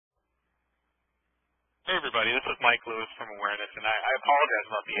Hey everybody, this is Mike Lewis from Awareness, and I apologize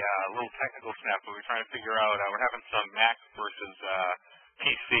about the little technical snap, but we're trying to figure out, we're having some Mac versus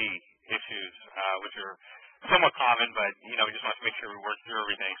PC issues, which are somewhat common, but, we just want to make sure we work through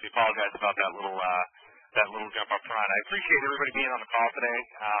everything, so we apologize about that little jump up front. I appreciate everybody being on the call today.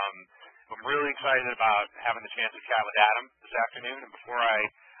 I'm really excited about having the chance to chat with Adam this afternoon, and before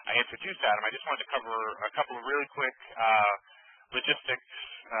I introduce Adam, I just wanted to cover a couple of really quick logistics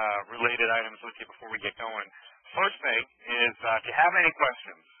related items with you before we get going. First thing is if you have any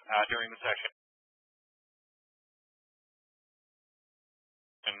questions during the session,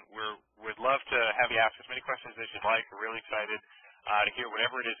 and we'd love to have you ask as many questions as you'd like. We're really excited to hear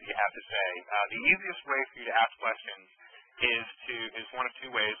whatever it is that you have to say. The easiest way for you to ask questions is one of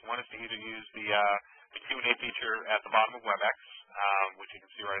two ways. One is to either use the Q&A feature at the bottom of WebEx, which you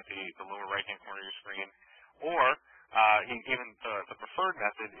can see right at the lower right-hand corner of your screen, or even the preferred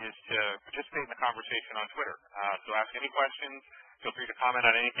method is to participate in the conversation on Twitter. So ask any questions. Feel free to comment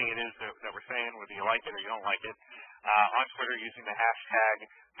on anything it is that we're saying, whether you like it or you don't like it, on Twitter using the hashtag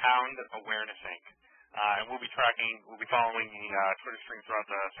 #AwarenessInc. And we'll be following the Twitter stream throughout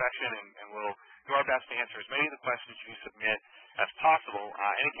the session, and we'll do our best to answer as many of the questions you submit as possible.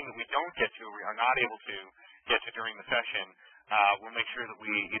 Anything that we don't get to or we are not able to get to during the session, we'll make sure that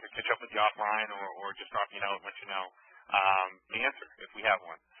we either catch up with you offline or just drop you a note and let you know the answer if we have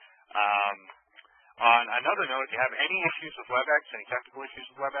one. On another note, if you have any issues with WebEx, any technical issues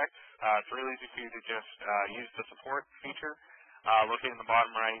with WebEx, it's really easy for you to just use the support feature located in the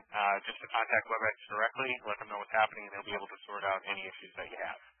bottom right, just to contact WebEx directly, let them know what's happening, and they'll be able to sort out any issues that you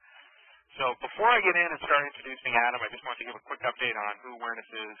have. So before I get in and start introducing Adam, I just want to give a quick update on who Awareness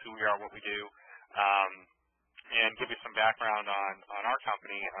is, who we are, what we do, and give you some background on our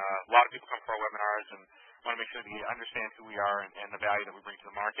company. A lot of people come for our webinars and want to make sure that you understand who we are and the value that we bring to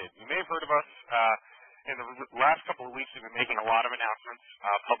the market. You may have heard of us in the last couple of weeks. We've been making a lot of announcements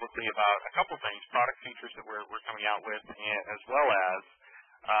publicly about a couple of things, product features that we're coming out with, as well as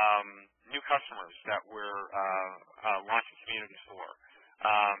new customers that we're launching communities for.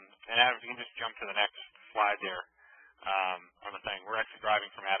 And Adam, if you can just jump to the next slide there on the thing. We're actually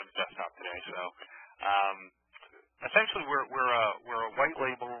driving from Adam's desktop today, so essentially we're a white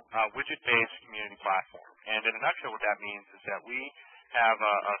label widget-based community platform. And in a nutshell, what that means is that we have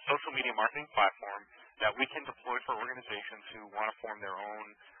a social media marketing platform that we can deploy for organizations who want to form their own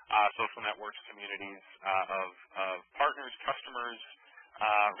social networks, communities of partners, customers,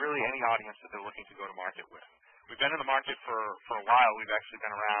 really any audience that they're looking to go to market with. We've been in the market for a while. We've actually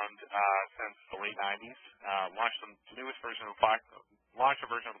been around since the late 90s. Launched a version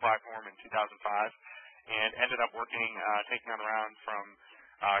of the platform in 2005, and ended up taking on around from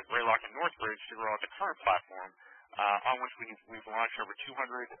Greylock and Northbridge to grow out the current platform, on which we've launched over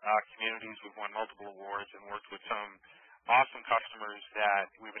 200 communities. We've won multiple awards and worked with some awesome customers that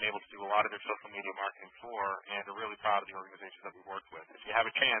we've been able to do a lot of their social media marketing for, and are really proud of the organizations that we've worked with. If you have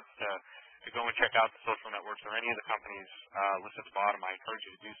a chance to go and check out the social networks or any of the companies listed at the bottom, I encourage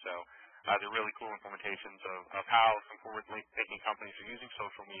you to do so. They're really cool implementations of how some forward-thinking companies are using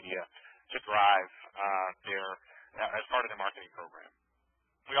social media to drive as part of their marketing program.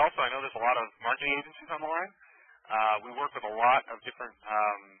 I know there's a lot of marketing agencies on the line. We work with a lot of different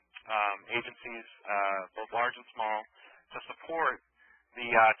agencies, both large and small, to support the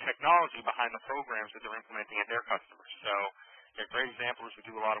technology behind the programs that they're implementing at their customers. So a great example is we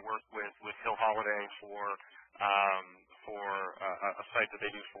do a lot of work with Hill Holiday for a site that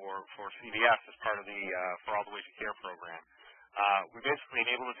they do for CVS as part of the For All the Ways You Care program. We basically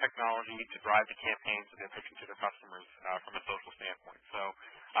enable the technology to drive the campaigns that they're pitching to their customers from a social standpoint. So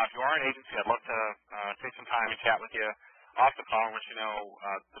if you are an agency, I'd love to take some time and chat with you off the call and let you know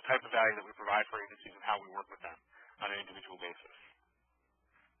the type of value that we provide for agencies and how we work with them on an individual basis.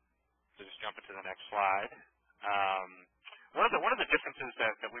 So just jump into the next slide. One of the differences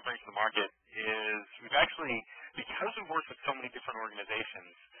that we bring to the market is we've actually, because we've worked with so many different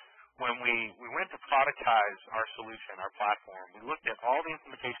organizations, when we went to productize our solution, our platform, we looked at all the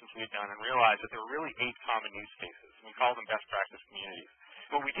implementations we had done and realized that there were really 8 common use cases. We call them best practice communities.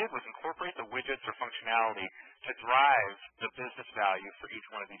 What we did was incorporate the widgets or functionality to drive the business value for each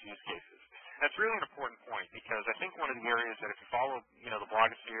one of these use cases. That's really an important point, because I think one of the areas that if you follow the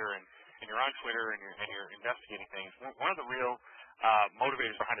blogosphere and you're on Twitter and you're investigating things, one of the real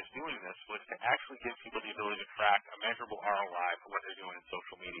motivators behind us doing this was to actually give people the ability to track a measurable ROI for what they're doing in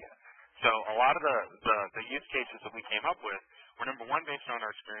social media. So a lot of the use cases that we came up with were, number one, based on our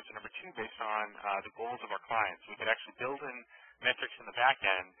experience, and number two, based on the goals of our clients. We could actually build in metrics in the back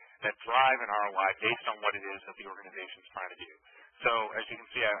end that drive an ROI based on what it is that the organization is trying to do. So as you can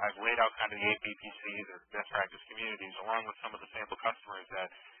see, I've laid out kind of the 8 BPCs or best practice communities along with some of the sample customers that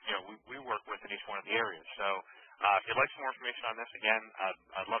we work with in each one of the areas. So if you'd like some more information on this, again,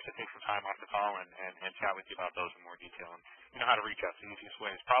 I'd love to take some time off the call and chat with you about those in more detail. And you know how to reach us. The easiest way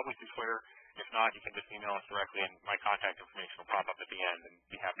is probably through Twitter. If not, you can just email us directly, and my contact information will pop up at the end, and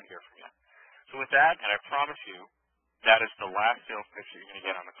be happy to hear from you. So with that, and I promise you, that is the last sales pitch that you're going to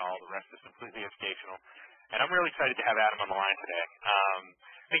get on the call. The rest is completely educational. And I'm really excited to have Adam on the line today.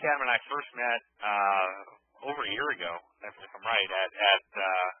 I think Adam and I first met over a year ago, if I'm right, at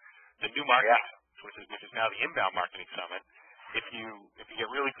the New Marketing, which is now the Inbound Marketing Summit. If you get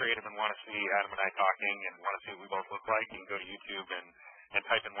really creative and want to see Adam and I talking and want to see what we both look like, you can go to YouTube and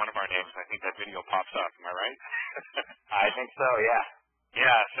type in one of our names, and I think that video pops up. Am I right? I think so, yeah.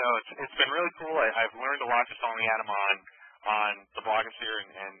 Yeah, so it's been really cool. I've learned a lot just following Adam on the blogosphere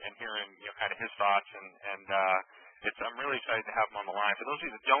and hearing kind of his thoughts, and I'm really excited to have him on the line. For those of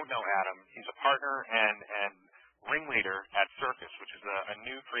you that don't know Adam, he's a partner and ringleader at Circus, which is a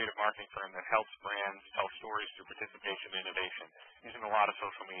new creative marketing firm that helps brands tell stories through participation and innovation using a lot of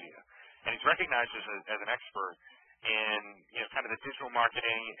social media. And he's recognized as an expert in kind of the digital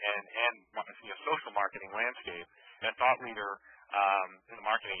marketing and social marketing landscape, and a thought leader in the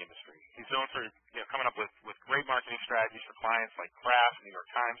marketing industry. He's known for coming up with great marketing strategies for clients like Kraft, New York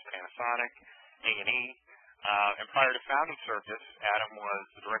Times, Panasonic, A&E. And prior to founding Circus, Adam was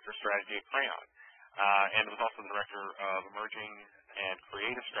the director of strategy at Crayon, and was also the director of emerging and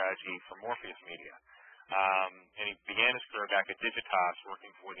creative strategy for Morpheus Media. And he began his career back at Digitas, working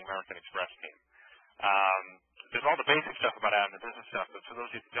for the American Express team. There's all the basic stuff about Adam, the business stuff, but for those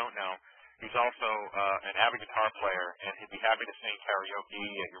of you who don't know, he's also an avid guitar player, and he'd be happy to sing karaoke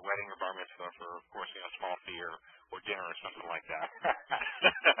at your wedding or bar mitzvah for, of course, a small fee or dinner or something like that.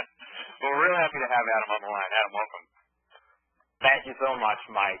 Well, we're really happy to have Adam on the line. Adam, welcome. Thank you so much,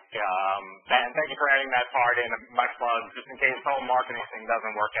 Mike. And thank you for adding that part in. My plug, just in case the whole marketing thing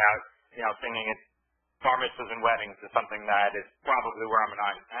doesn't work out, singing at bar mitzvahs and weddings is something that is probably where I'm going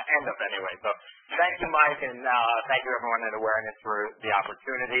to end up anyway. So thank you, Mike, and thank you, everyone at Awareness, for the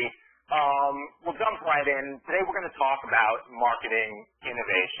opportunity. We'll jump right in. Today we're going to talk about marketing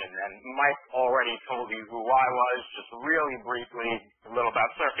innovation. And Mike already told you who I was, just really briefly, a little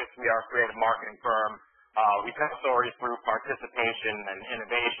about Circus. We are a creative marketing firm. We tell stories through participation and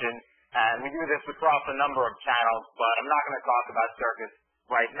innovation. And we do this across a number of channels, but I'm not going to talk about Circus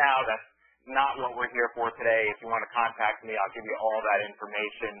right now. That's not what we're here for today. If you want to contact me, I'll give you all that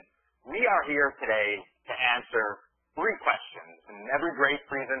information. We are here today to answer 3 questions, and every great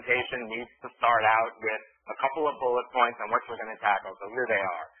presentation needs to start out with a couple of bullet points on what we're going to tackle, so here they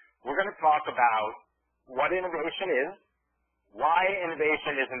are. We're going to talk about what innovation is, why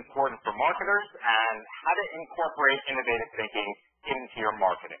innovation is important for marketers, and how to incorporate innovative thinking into your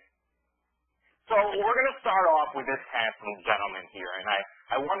marketing. So we're going to start off with this handsome gentleman here, and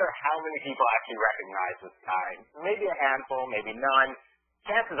I wonder how many people actually recognize this guy. Maybe a handful, maybe none.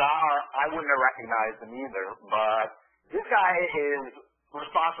 Chances are I wouldn't have recognized him either, but this guy is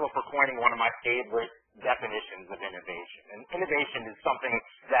responsible for coining one of my favorite definitions of innovation. And innovation is something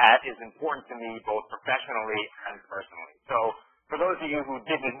that is important to me both professionally and personally. So for those of you who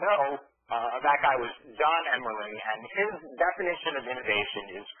didn't know, that guy was John Emmerling, and his definition of innovation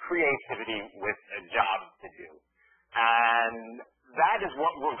is creativity with a job to do. And that is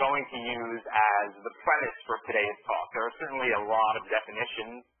what we're going to use as the premise for today's talk. There are certainly a lot of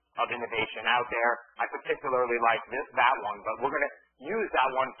definitions of innovation out there. I particularly like that one, but we're going to use that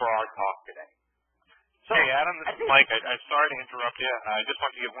one for our talk today. So, hey, Adam, this is Mike. I'm sorry to interrupt you. I just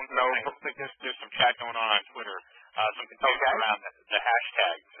want to give one thing. Looks like there's some chat going on Twitter, some confusion around the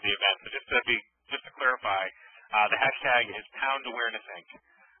hashtag for the event. So just to clarify, the hashtag is Pound Awareness Inc.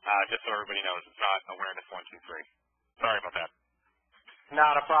 Just so everybody knows, it's not Awareness 123. Sorry about that.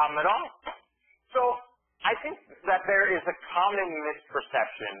 Not a problem at all. So I think that there is a common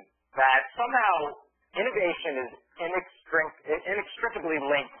misperception that somehow innovation is inextricably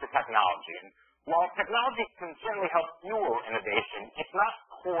linked to technology. And while technology can certainly help fuel innovation, it's not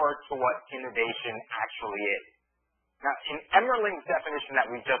core to what innovation actually is. Now, in Emmerling's definition that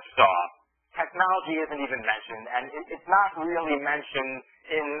we just saw, technology isn't even mentioned, and it's not really mentioned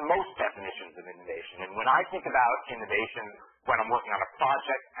in most definitions of innovation. And when I think about innovation, when I'm working on a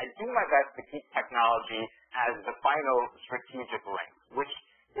project, I do my best to keep technology as the final strategic link, which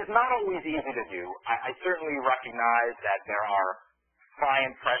is not always easy to do. I certainly recognize that there are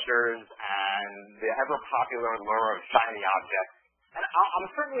client pressures and the ever-popular lure of shiny objects. And I'm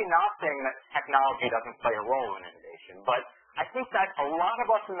certainly not saying that technology doesn't play a role in innovation, but I think that a lot of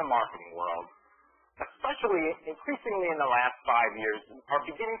us in the marketing world, especially especially increasingly in the last 5 years, are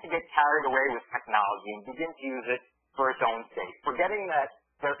beginning to get carried away with technology and begin to use it for its own sake, forgetting that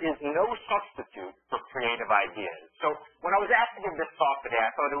there is no substitute for creative ideas. So when I was asked to give this talk today,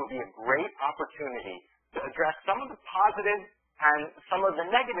 I thought it would be a great opportunity to address some of the positive and some of the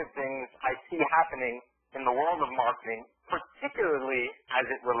negative things I see happening in the world of marketing, particularly as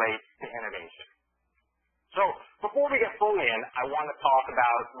it relates to innovation. So before we get fully in, I want to talk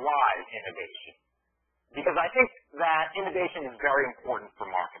about why innovation. Because I think that innovation is very important for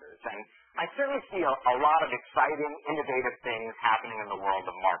marketers. And I certainly see a lot of exciting, innovative things happening in the world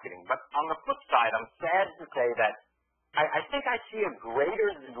of marketing. But on the flip side, I'm sad to say that I think I see a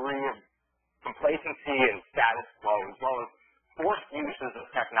greater degree of complacency and status quo, as well as forced uses of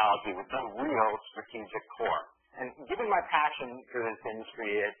technology with no real strategic core. And given my passion for this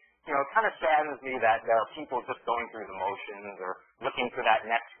industry, it kind of saddens me that there are people just going through the motions or looking for that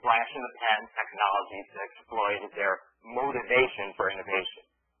next flash in the pan technology to exploit their motivation for innovation.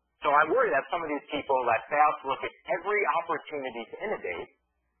 So I worry that some of these people that fail to look at every opportunity to innovate,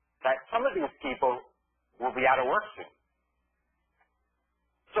 that some of these people will be out of work soon.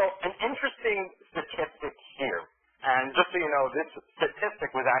 So an interesting statistic here, and just so you know, this statistic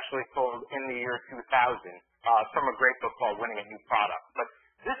was actually pulled in the year 2000 from a great book called Winning a New Product. But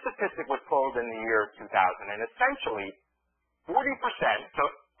this statistic was pulled in the year 2000, and essentially 40%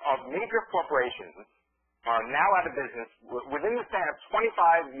 of major corporations are now out of business. Within the span of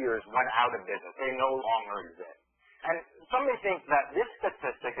 25 years, went out of business. They no longer exist. And some may think that this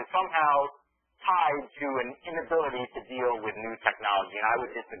statistic is somehow tied to an inability to deal with new technology, and I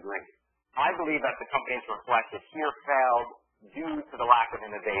would disagree. I believe that the companies reflected here failed due to the lack of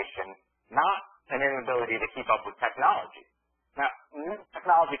innovation, not an inability to keep up with technology. Now, new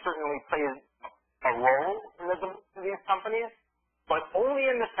technology certainly plays a role in these companies, but only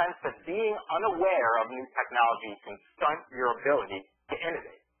in the sense that being unaware of new technology can stunt your ability to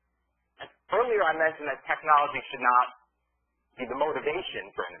innovate. And earlier I mentioned that technology should not be the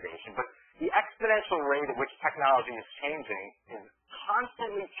motivation for innovation, but the exponential rate at which technology is changing is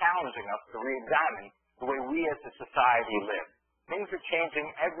constantly challenging us to re-examine the way we as a society live. Things are changing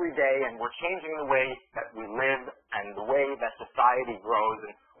every day, and we're changing the way that we live and the way that society grows.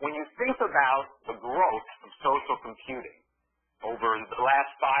 And when you think about the growth of social computing over the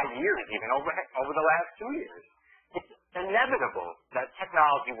last 5 years, even over the last 2 years, it's inevitable that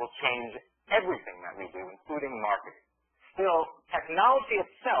technology will change everything that we do, including marketing. Still, technology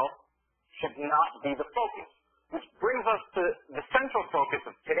itself should not be the focus, which brings us to the central focus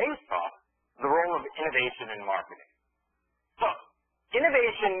of today's talk, the role of innovation in marketing. So,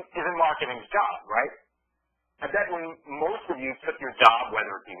 innovation isn't marketing's job, right? I bet when most of you took your job, whether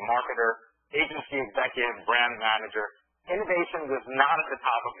it be marketer, agency executive, brand manager, innovation was not at the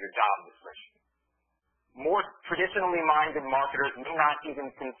top of your job description. More traditionally minded marketers may not even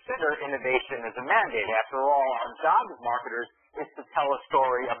consider innovation as a mandate. After all, our job as marketers is to tell a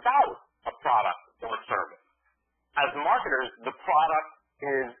story about a product or service. As marketers, the product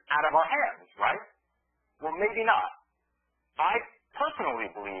is out of our hands, right? Well, maybe not. I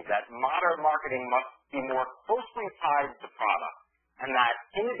personally believe that modern marketing must be more closely tied to product, and that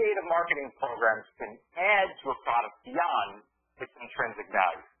innovative marketing programs can add to a product beyond its intrinsic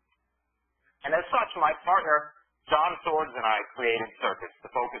value. And as such, my partner, John Swords, and I created Circus to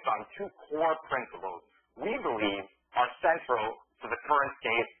focus on two core principles we believe are central to the current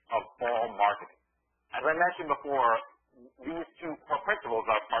state of all marketing. As I mentioned before, these two core principles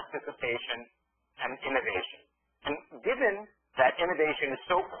are participation and innovation. And given that innovation is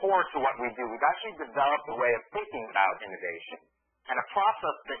so core to what we do, we've actually developed a way of thinking about innovation and a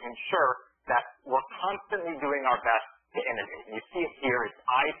process to ensure that we're constantly doing our best to innovate. And you see it here, it's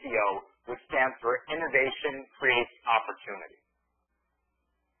ICO, which stands for Innovation Creates Opportunity.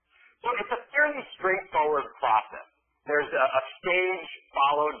 So it's a fairly straightforward process. There's a stage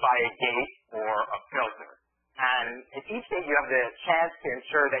followed by a gate or a filter. And at each stage you have the chance to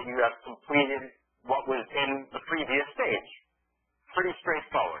ensure that you have completed what was in the previous stage. Pretty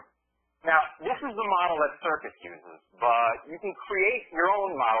straightforward. Now, this is the model that Circus uses, but you can create your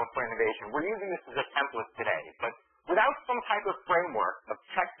own model for innovation. We're using this as a template today, but without some type of framework of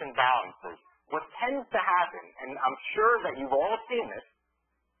checks and balances, what tends to happen, and I'm sure that you've all seen this,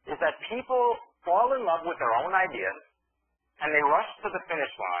 is that people fall in love with their own ideas, and they rush to the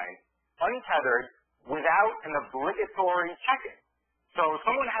finish line, untethered, without an obligatory check-in. So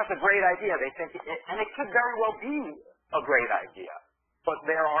someone has a great idea, they think, and it could very well be a great idea, but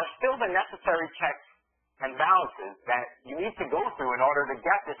there are still the necessary checks and balances that you need to go through in order to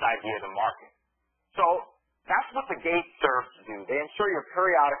get this idea to market. So that's what the gate serves to do. They ensure you're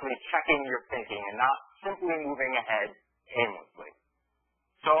periodically checking your thinking and not simply moving ahead aimlessly.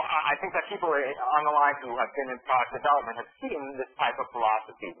 So I think that people on the line who have been in product development have seen this type of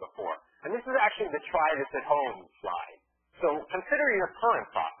philosophy before. And this is actually the try this at home slide. So consider your current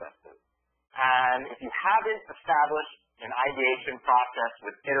processes. And if you haven't established an ideation process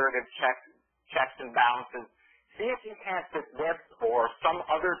with iterative checks and balances, see if you can't fit this or some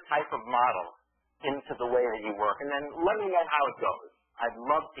other type of model into the way that you work. And then let me know how it goes. I'd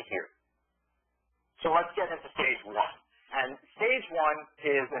love to hear. So let's get into stage one. And stage one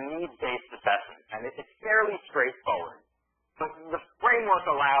is a needs-based assessment, and it's fairly straightforward. But the framework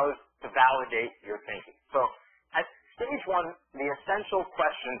allows to validate your thinking. So at stage one, the essential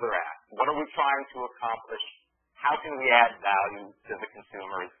questions are asked. What are we trying to accomplish? How can we add value to the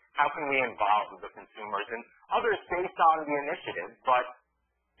consumers? How can we involve the consumers? And others based on the initiative, but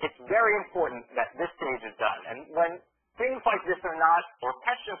it's very important that this stage is done. And when things like this are not, or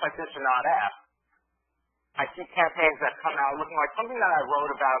questions like this are not asked, I see campaigns that come out looking like something that I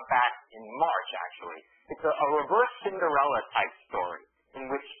wrote about back in March, actually. It's a reverse Cinderella type story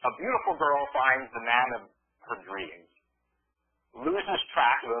in which a beautiful girl finds the man of her dreams, loses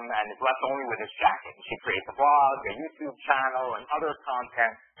track of him, and is left only with his jacket. She creates a blog, a YouTube channel, and other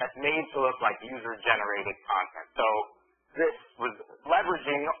content that's made to look like user-generated content. So this was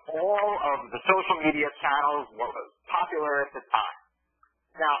leveraging all of the social media channels, what was popular at the time.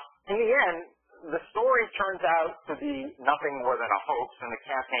 Now, in the end, the story turns out to be nothing more than a hoax and a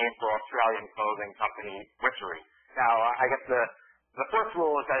campaign for Australian clothing company Witchery. Now, I guess the first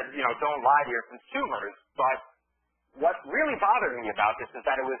rule is that, don't lie to your consumers, but what really bothered me about this is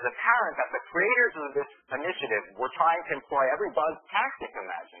that it was apparent that the creators of this initiative were trying to employ every buzz tactic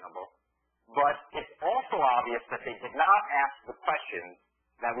imaginable, but it's also obvious that they did not ask the questions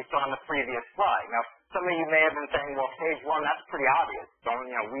that we saw on the previous slide. Now, some of you may have been saying, well, stage one, that's pretty obvious.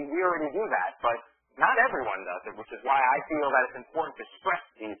 We already do that, but not everyone does it, which is why I feel that it's important to stress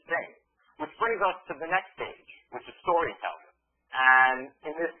these things. Which brings us to the next stage, which is storytelling. And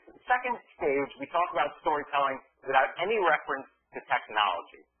in this second stage, we talk about storytelling without any reference to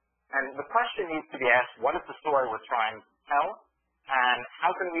technology. And the question needs to be asked, what is the story we're trying to tell? And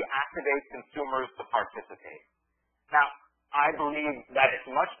how can we activate consumers to participate? Now, I believe that it's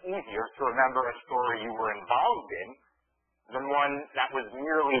much easier to remember a story you were involved in than one that was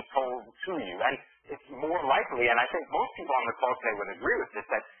merely told to you. And it's more likely, and I think most people on the call today would agree with this,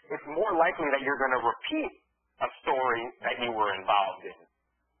 that it's more likely that you're going to repeat a story that you were involved in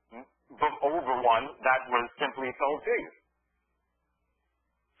over one that was simply told to you.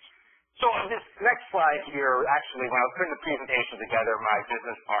 So on this next slide here, actually, when I was putting the presentation together, my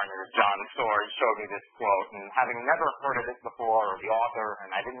business partner, John Sword, showed me this quote, and having never heard of it before, or the author,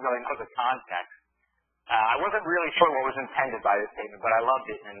 and I didn't really know the context, I wasn't really sure what was intended by this statement, but I loved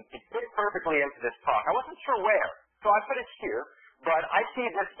it, and it fit perfectly into this talk. I wasn't sure where, so I put it here, but I see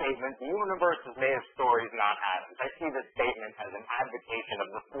this statement, the universe is made of stories, not atoms. I see this statement as an advocation of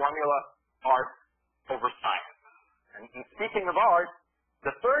the formula art over science. And speaking of art,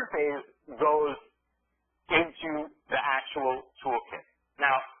 the third phase goes into the actual toolkit.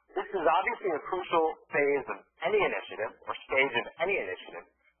 Now, this is obviously a crucial phase of any initiative, or stage of any initiative,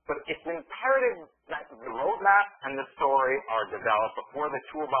 but it's imperative that the roadmap and the story are developed before the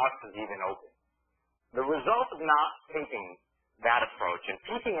toolbox is even open. The result of not taking that approach and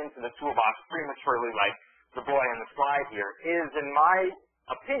peeking into the toolbox prematurely like the boy in the slide here is, in my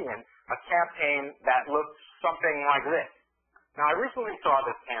opinion, a campaign that looks something like this. Now, I recently saw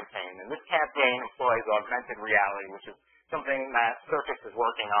this campaign, and this campaign employs augmented reality, which is something that Circus is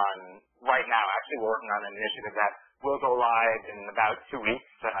working on right now. Actually, we're working on an initiative that will go live in about 2 weeks.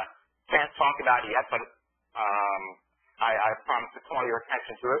 Can't talk about it yet, but I promise to call your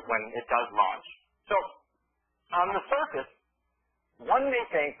attention to it when it does launch. So, on the surface, one may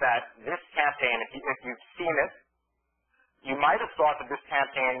think that this campaign, if you've seen it, you might have thought that this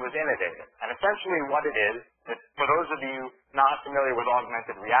campaign was innovative. And essentially what it is, for those of you not familiar with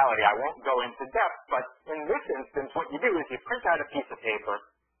augmented reality, I won't go into depth, but in this instance, what you do is you print out a piece of paper,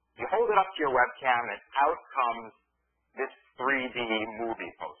 you hold it up to your webcam, and out comes this 3D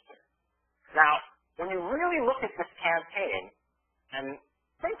movie poster. Now, when you really look at this campaign and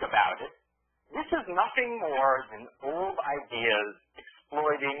think about it, this is nothing more than old ideas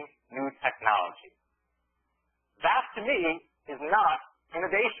exploiting new technology. That, to me, is not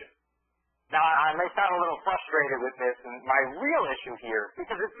innovation. Now, I may sound a little frustrated with this, and my real issue here,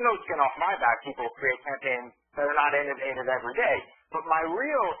 because it's no skin off my back, people create campaigns that are not innovative every day, but my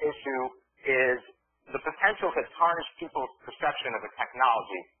real issue is the potential to tarnish people's perception of a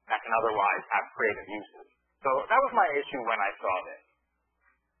technology that can otherwise have creative uses. So that was my issue when I saw this.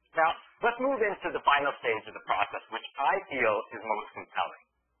 Now, Let's move into the final stage of the process, which I feel is most compelling.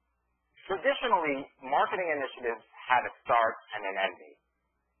 Traditionally, marketing initiatives had a start and an end date.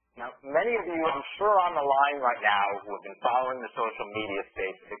 Now, many of you, I'm sure on the line right now, who have been following the social media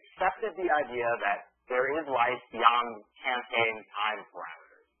space, have accepted the idea that there is life beyond campaign time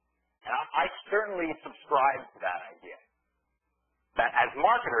parameters. And I certainly subscribe to that idea. That as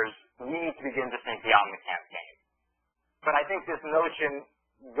marketers, we need to begin to think beyond the campaign. But I think this notion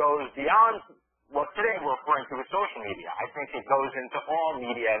goes beyond what today we're referring to as social media. I think it goes into all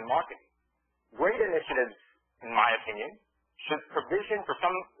media and marketing. Great initiatives, in my opinion, should provision for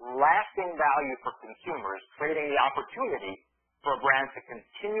some lasting value for consumers, creating the opportunity for a brand to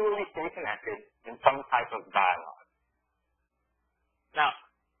continually stay connected in some type of dialogue. Now,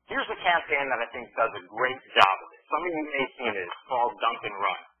 here's a campaign that I think does a great job of it. Some of you may have seen it. It's called Dunk and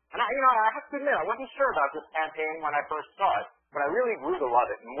Run. And I have to admit, I wasn't sure about this campaign when I first saw it, but I really grew to love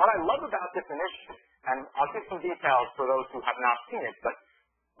it. And what I love about this initiative, and I'll give some details for those who have not seen it, but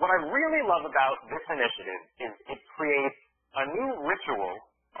what I really love about this initiative is it creates a new ritual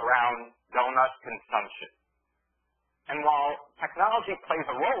around donut consumption. And while technology plays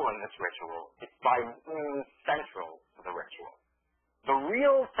a role in this ritual, it's by means central to the ritual. The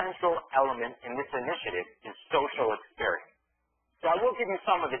real central element in this initiative is social experience. So I will give you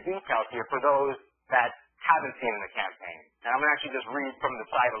some of the details here for those that haven't seen the campaign. And I'm going to actually just read from the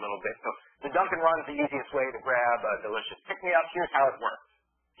site a little bit. So the Dunk and Run is the easiest way to grab a delicious pick-me-up. Here's how it works.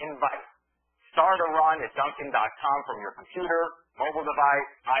 Invite. Start a run at Dunkin.com from your computer, mobile device,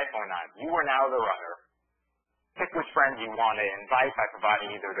 iPhone app. You are now the runner. Pick which friends you want to invite by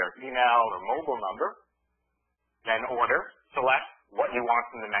providing either their email or mobile number. Then order. Select what you want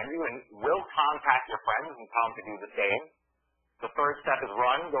from the menu, and we'll contact your friends and tell them to do the same. The third step is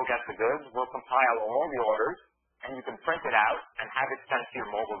run, go get the goods. We'll compile all the orders, and you can print it out and have it sent to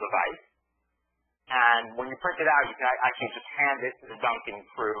your mobile device. And when you print it out, you can actually just hand it to the Dunkin'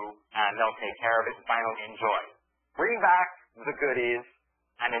 crew, and they'll take care of it and finally enjoy. Bring back the goodies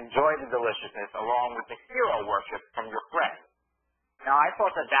and enjoy the deliciousness along with the hero worship from your friends. Now, I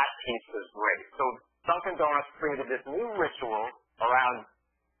thought that that piece was great. So Dunkin' Donuts created this new ritual around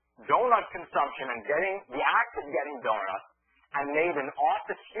donut consumption and the act of getting donuts, and made an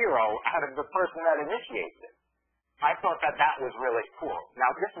office hero out of the person that initiates it. I thought that that was really cool.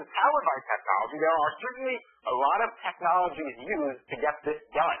 Now, this is powered by technology. There are certainly a lot of technologies used to get this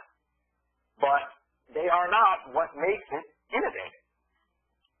done, but they are not what makes it innovative.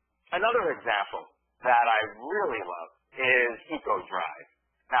 Another example that I really love is EcoDrive.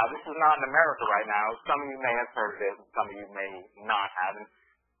 Now, this is not in America right now. Some of you may have heard of it, and some of you may not have. And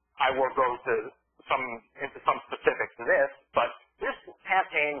I will go into some specifics to this, but this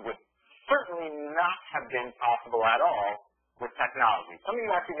campaign would certainly not have been possible at all with technology. Some of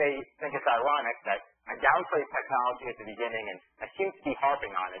you actually may think it's ironic that I downplayed technology at the beginning, and I seem to be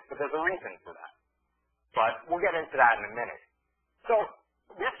harping on it, but there's a reason for that. But we'll get into that in a minute. So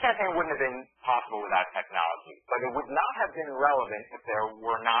this campaign wouldn't have been possible without technology, but it would not have been relevant if there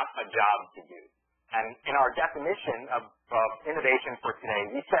were not a job to do. And in our definition of innovation for today,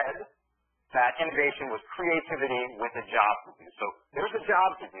 we said that innovation was creativity with a job to do. So there's a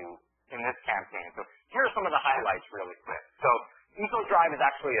job to do in this campaign. So here are some of the highlights really quick. So EcoDrive is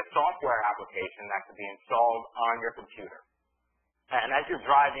actually a software application that can be installed on your computer. And as you're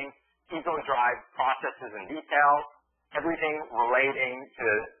driving, EcoDrive processes in detail everything relating to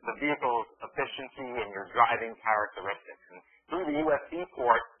the vehicle's efficiency and your driving characteristics. And through the USB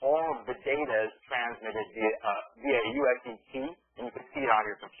port, all of the data is transmitted via a USB key, and you can see it on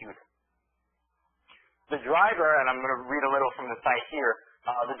your computer. The driver, and I'm going to read a little from the site here,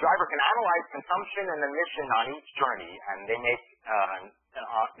 the driver can analyze consumption and emission on each journey, and they make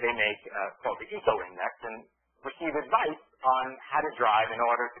called the Eco Index, and receive advice on how to drive in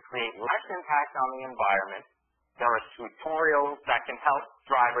order to create less impact on the environment. There are tutorials that can help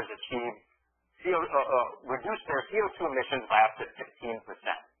drivers achieve reduce their CO2 emissions by up to 15%,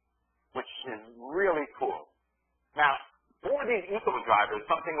 which is really cool. Now, for these eco-drivers,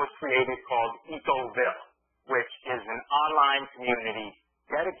 something was created called Ecoville, which is an online community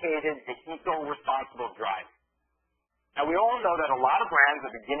dedicated to eco-responsible driving. Now, we all know that a lot of brands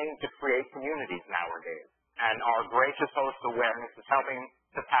are beginning to create communities nowadays, and our gracious host awareness is helping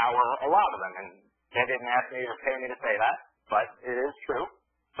to power a lot of them. And they didn't ask me or pay me to say that, but it is true.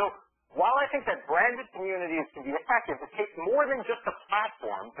 So while I think that branded communities can be effective, it takes more than just a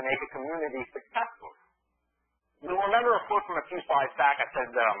platform to make a community successful. You'll remember a quote from a few slides back. I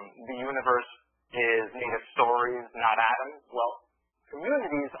said the universe is made of stories, not atoms. Well,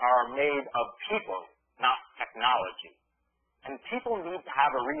 communities are made of people, not technology. And people need to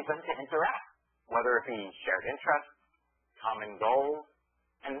have a reason to interact, whether it be shared interests, common goals,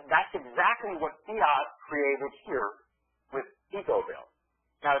 and that's exactly what Fiat created here with EcoBill.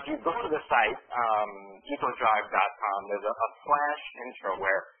 Now, if you go to the site, ecodrive.com, there's a flash intro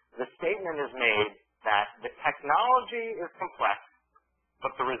where the statement is made that the technology is complex,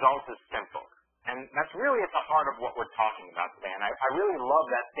 but the result is simple. And that's really at the heart of what we're talking about today. And I really love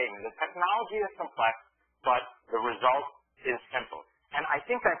that statement. The technology is complex, but the result is simple. And I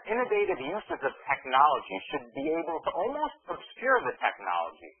think that innovative uses of technology should be able to almost obscure the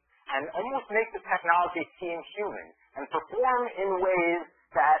technology and almost make the technology seem human and perform in ways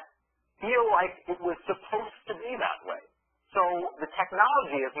that feel like it was supposed to be that way. So the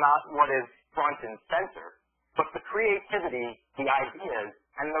technology is not what is front and center, but the creativity, the ideas,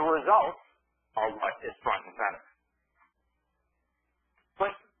 and the results are what is front and center.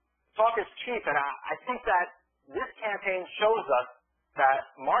 But talk is cheap, and I think that this campaign shows us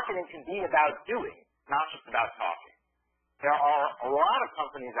that marketing can be about doing, not just about talking. There are a lot of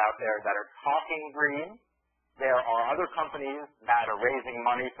companies out there that are talking green. There are other companies that are raising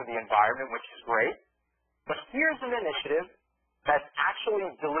money for the environment, which is great. But here's an initiative that's actually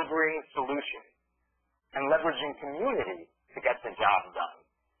delivering solutions and leveraging community to get the job done.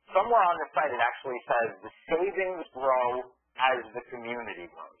 Somewhere on the site it actually says the savings grow as the community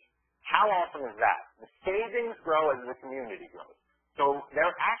grows. How awesome is that? The savings grow as the community grows. So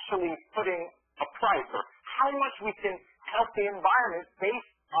they're actually putting a price or how much we can help the environment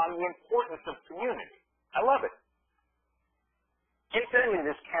based on the importance of community. I love it. Incidentally,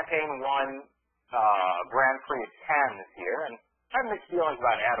 this campaign won Grand Prix of Cannes this year, and I have mixed feelings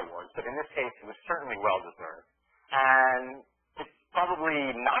about ad awards, but in this case it was certainly well-deserved. And it's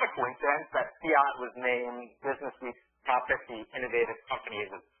probably not a coincidence that Fiat was named Business Week's Top 50 Innovative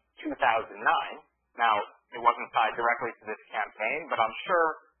Companies of 2009. Now, it wasn't tied directly to this campaign, but I'm sure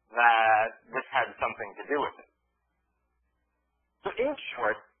that this had something to do with it. So in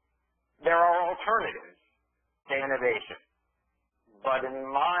short, there are alternatives to innovation. But in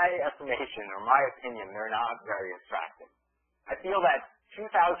my estimation, or my opinion, they're not very attractive. I feel that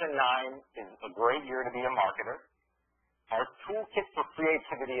 2009 is a great year to be a marketer. Our toolkit for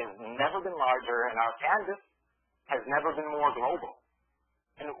creativity has never been larger, and our canvas has never been more global.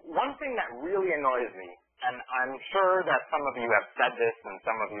 And one thing that really annoys me, and I'm sure that some of you have said this and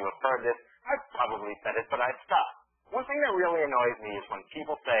some of you have heard this, I've probably said it, but I've stopped. One thing that really annoys me is when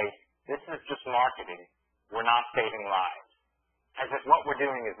people say, this is just marketing, we're not saving lives, as if what we're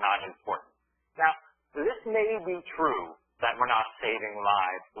doing is not important. Now, this may be true that we're not saving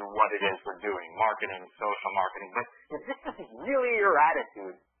lives through what it is we're doing, marketing, social marketing, but if this is really your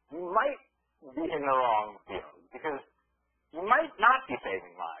attitude, you might be in the wrong field, because you might not be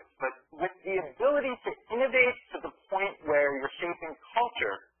saving lives, but with the ability to innovate to the point where you're shaping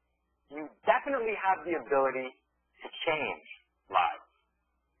culture, you definitely have the ability to change lives.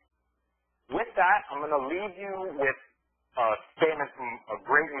 With that, I'm going to leave you with a statement from a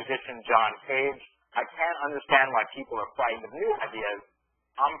great musician, John Cage. I can't understand why people are frightened of new ideas.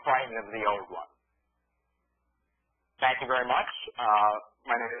 I'm frightened of the old ones. Thank you very much.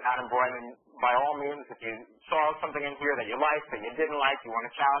 My name is Adam Broitman. By all means, if you saw something in here that you liked, that you didn't like, you want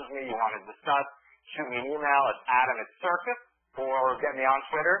to challenge me, you want to discuss, shoot me an email at adam@circus or get me on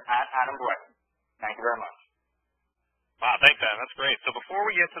Twitter @Adam Broitman. Thank you very much. Wow, thanks, Adam. That's great. So before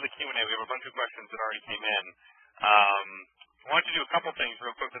we get to the Q&A, we have a bunch of questions that already came in. I wanted to do a couple things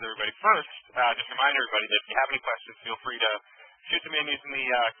real quick with everybody. First, just remind everybody that if you have any questions, feel free to shoot them in using the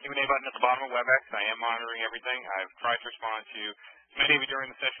Q&A button at the bottom of WebEx. I am monitoring everything. I've tried to respond to as many of you during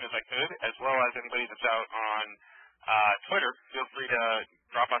the session as I could, as well as anybody that's out on Twitter. Feel free to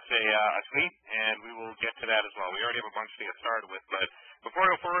drop us a tweet, and we will get to that as well. We already have a bunch to get started with, but before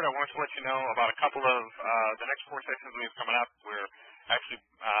I go forward, I want to let you know about a couple of the next 4 sessions we have coming up. We're actually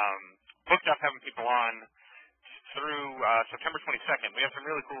booked up having people on through September 22nd. We have some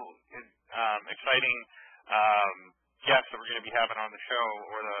really cool, exciting guests that we're going to be having on the show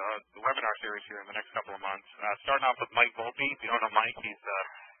or the webinar series here in the next couple of months. Starting off with Mike Volpe. If you don't know Mike,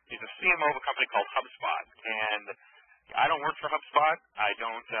 he's a CMO of a company called HubSpot, and I don't work for HubSpot. I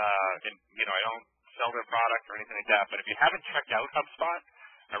don't sell their product or anything like that. But if you haven't checked out HubSpot,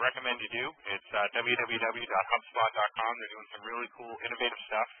 I recommend you do. It's www.hubspot.com. They're doing some really cool, innovative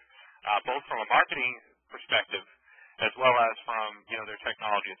stuff, both from a marketing perspective as well as from their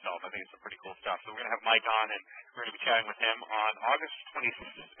technology itself. I think it's some pretty cool stuff. So we're going to have Mike on, and we're going to be chatting with him on August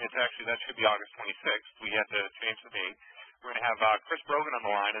 26th. That should be August 26th. We had to change the date. We're going to have Chris Brogan on the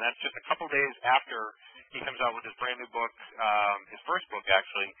line, and that's just a couple days after he comes out with his brand new book, his first book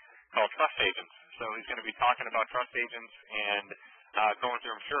actually, called Trust Agents. So he's going to be talking about trust agents and going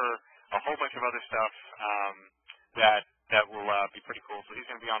through, I'm sure, a whole bunch of other stuff that will be pretty cool. So he's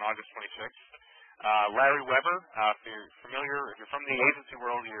going to be on August 26th. Larry Weber, if you're familiar, if you're from the agency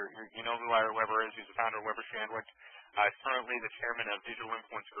world, you know who Larry Weber is. He's the founder of Weber Shandwick. He's currently the chairman of Digital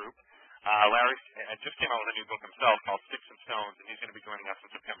Influence Group. Larry just came out with a new book himself called Sticks and Stones, and he's going to be joining us on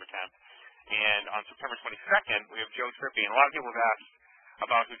September 10th. And on September 22nd, we have Joe Trippi. And a lot of people have asked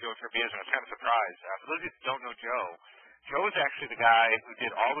about who Joe Trippi is, and I was kind of surprised. For those of you who don't know Joe, Joe is actually the guy who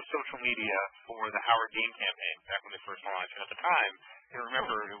did all the social media for the Howard Dean campaign back when they first launched. And at the time, you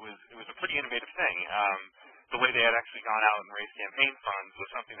remember, it was a pretty innovative thing. The way they had actually gone out and raised campaign funds was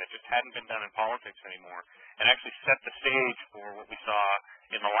something that just hadn't been done in politics anymore, and actually set the stage for what we saw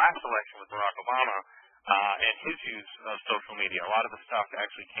in the last election with Barack Obama and his use of social media. A lot of the stuff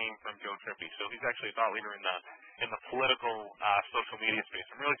actually came from Joe Trippi, so he's actually a thought leader in the political social media space.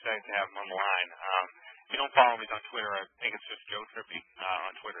 I'm really excited to have him on the line. If you don't follow him, he's on Twitter. I think it's just Joe Trippi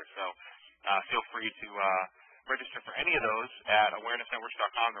on Twitter. So feel free to register for any of those at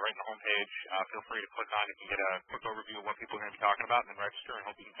awarenessnetworks.com. They're right on the homepage. Feel free to click on. You can get a quick overview of what people are going to be talking about, and then register, and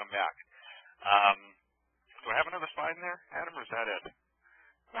hope you can come back. Do I have another slide in there, Adam, or is that it?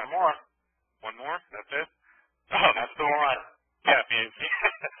 One more. One more? That's it? Oh, that's the one. Yeah,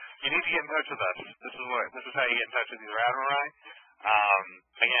 you need to get in touch with us. This is how you get in touch with either Adam or I.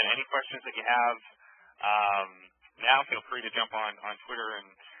 Again, any questions that you have now, feel free to jump on Twitter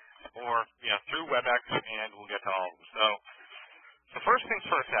or through WebEx, and we'll get to all of them. So first things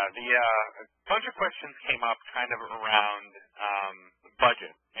first, a bunch of questions came up kind of around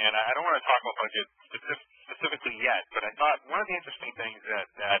budget, and I don't want to talk about budget specifically yet, but I thought one of the interesting things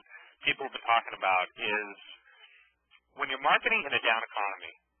that people have been talking about is when you're marketing in a down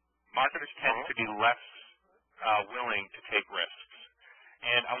economy, marketers tend to be less willing to take risks.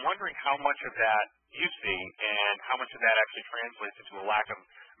 And I'm wondering how much of that you see and how much of that actually translates into a lack of,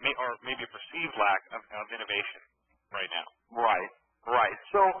 or maybe a perceived lack of innovation right now. Right.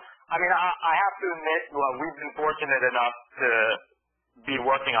 So, I mean, I have to admit, well, we've been fortunate enough to be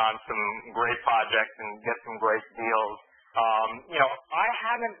working on some great projects and get some great deals. I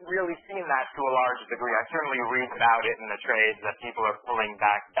haven't really seen that to a large degree. I certainly read about it in the trades that people are pulling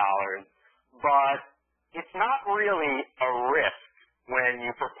back dollars, but it's not really a risk when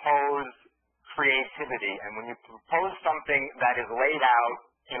you propose creativity and when you propose something that is laid out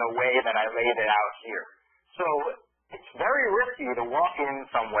in a way that I laid it out here. So it's very risky to walk in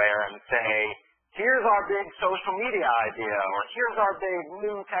somewhere and say, here's our big social media idea, or here's our big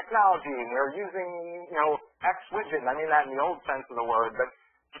new technology, and they're using, X widget. I mean that in the old sense of the word, but,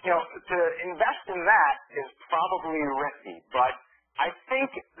 to invest in that is probably risky. But I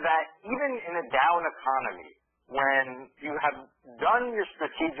think that even in a down economy, when you have done your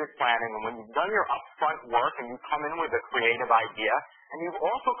strategic planning and when you've done your upfront work and you come in with a creative idea, and you've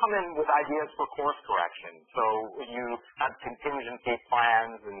also come in with ideas for course correction. So you have contingency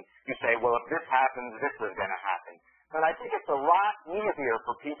plans and you say, well, if this happens, this is going to happen. But I think it's a lot easier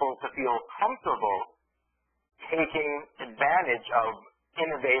for people to feel comfortable taking advantage of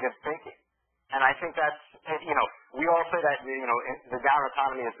innovative thinking. And I think that's, we all say that, the down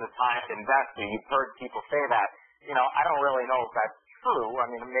economy is the time to invest. You've heard people say that. I don't really know if that's true. I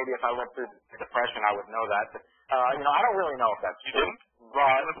mean, maybe if I went through the Depression, I would know that. But, I don't really know if that's true.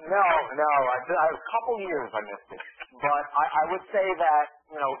 But no, a couple years I missed it. But I would say that,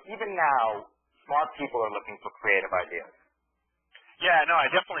 even now, smart people are looking for creative ideas. Yeah, no, I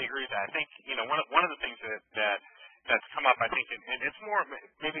definitely agree with that. I think, one of the things that's come up, I think, and it's more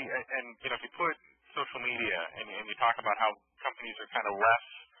maybe, and if you put social media and you talk about how companies are kind of less,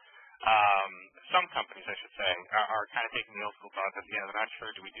 some companies, I should say, are kind of taking the old school thought that, they're not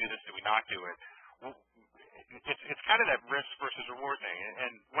sure, do we do this, do we not do it? Well, it's kind of that risk versus reward thing.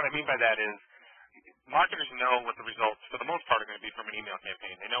 And what I mean by that is marketers know what the results, for the most part, are going to be from an email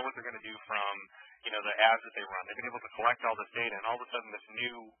campaign. They know what they're going to do from, the ads that they run. They've been able to collect all this data, and all of a sudden this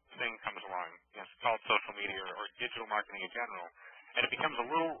new thing comes along. It's called social media or digital marketing in general. And it becomes a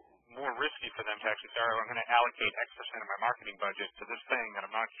little more risky for them to actually say, all right, I'm going to allocate X percent of my marketing budget to this thing that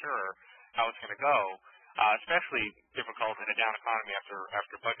I'm not sure how it's going to go, especially difficult in a down economy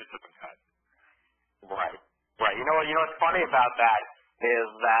after budgets have been cut. Right. What's funny about that is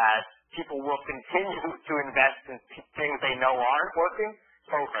that people will continue to invest in things they know aren't working.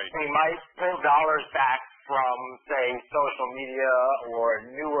 So they might pull dollars back from, say, social media or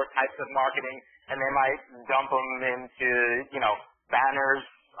newer types of marketing, and they might dump them into, banners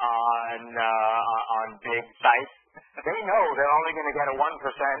on big sites they know they're only going to get a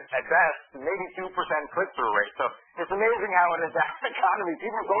 1% at best, maybe 2% click-through rate. So it's amazing how in a down economy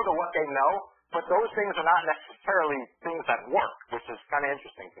people go to what they know, but those things are not necessarily things that work, which is kind of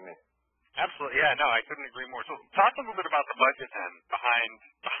interesting to me. Absolutely. Yeah, no, I couldn't agree more. So talk a little bit about the budget then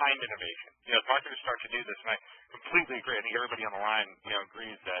behind innovation. You know, as marketers start to do this, and I completely agree. I think everybody on the line,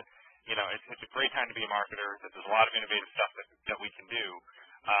 agrees that, it's a great time to be a marketer, that there's a lot of innovative stuff that we can do.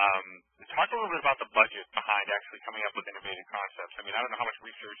 Talk a little bit about the budget behind actually coming up with innovative concepts. I mean, I don't know how much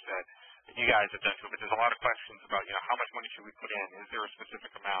research that you guys have done to it, but there's a lot of questions about, how much money should we put in? Is there a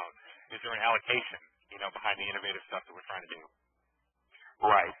specific amount? Is there an allocation, behind the innovative stuff that we're trying to do?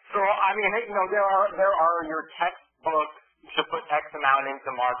 Right. So, I mean, there are your textbooks to put X amount into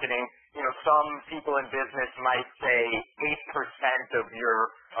marketing. Some people in business might say 8% of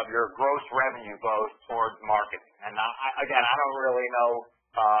your gross revenue goes towards marketing. And I don't really know.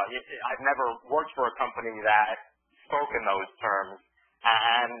 I've never worked for a company that spoke in those terms.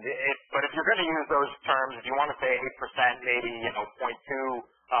 But if you're going to use those terms, if you want to say 8%, maybe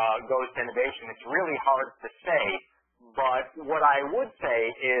 0.2 goes to innovation, it's really hard to say. But what I would say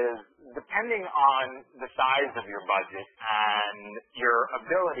is, depending on the size of your budget and your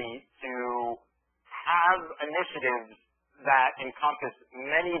ability to have initiatives that encompass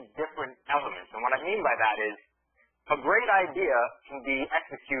many different elements, and what I mean by that is, a great idea can be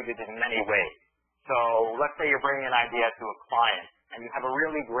executed in many ways. So let's say you're bringing an idea to a client, and you have a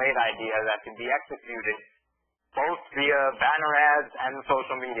really great idea that can be executed both via banner ads and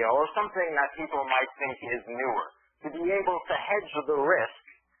social media, or something that people might think is newer. To be able to hedge the risk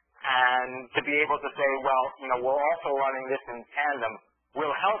and to be able to say, well, we're also running this in tandem,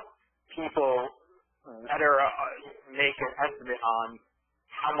 will help people better make an estimate on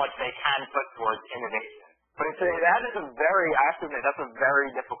how much they can put towards innovation. But that is I have to admit, that's a very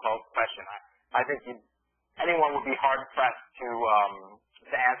difficult question. I think anyone would be hard-pressed to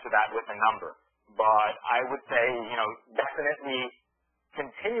answer that with a number. But I would say, definitely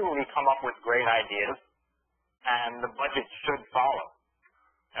continually come up with great ideas, and the budget should follow.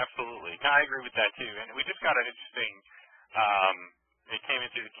 Absolutely. No, I agree with that too. And we just got an interesting, it came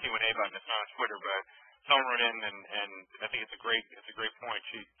into the Q&A button. It's not on Twitter, but someone wrote in, and I think it's a great point.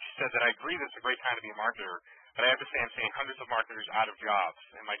 She said that I agree that it's a great time to be a marketer, but I have to say I'm seeing hundreds of marketers out of jobs,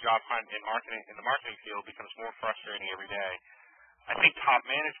 and my job hunt in the marketing field becomes more frustrating every day. I think top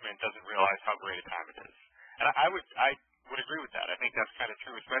management doesn't realize how great a time it is. And I would agree with that. I think that's kind of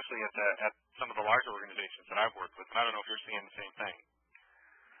true, especially at some of the larger organizations that I've worked with. And I don't know if you're seeing the same thing.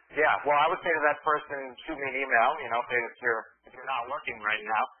 Yeah, well, I would say to that person, shoot me an email, if you're not working right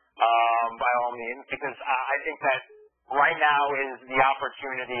now, by all means, because I think that right now is the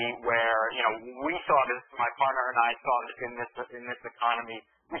opportunity where, we saw this, my partner and I saw this in this economy.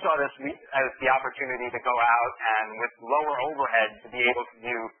 We saw this as the opportunity to go out and with lower overhead to be able to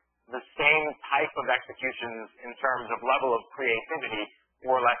do the same type of executions in terms of level of creativity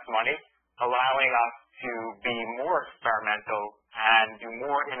for less money, allowing us to be more experimental and do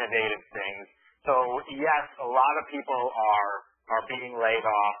more innovative things. So yes, a lot of people are being laid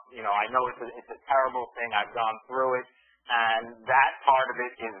off. I know it's a terrible thing. I've gone through it, and that part of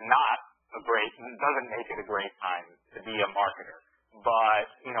it is not doesn't make it a great time to be a marketer. But,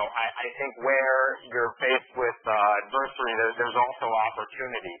 I think where you're faced with adversity, there's also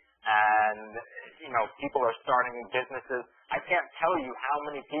opportunity. And, people are starting businesses. I can't tell you how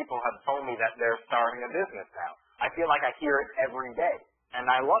many people have told me that they're starting a business now. I feel like I hear it every day, and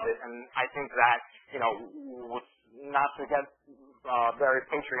I love it. And I think that, not to get very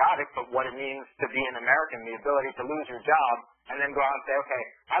patriotic, but what it means to be an American, the ability to lose your job and then go out and say, okay,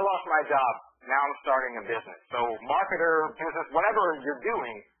 I lost my job. Now I'm starting a business. So marketer, business, whatever you're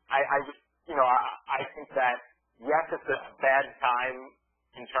doing, I think that, yes, it's a bad time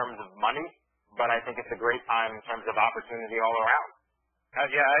in terms of money, but I think it's a great time in terms of opportunity all around.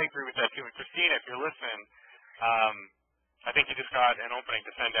 Yeah, I agree with that too. And Christina, if you're listening, I think you just got an opening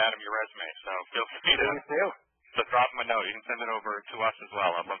to send Adam your resume, so feel free to drop him a note. You can send it over to us as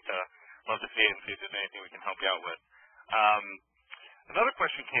well. I'd love to see it and see if there's anything we can help you out with. Another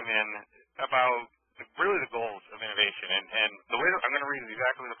question came in about really the goals of innovation, and the way that I'm going to read it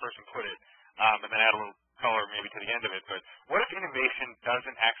exactly the person put it, and then add a little color maybe to the end of it. But what if innovation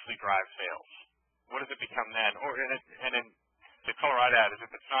doesn't actually drive sales? What does it become then? And then the color I'd add is if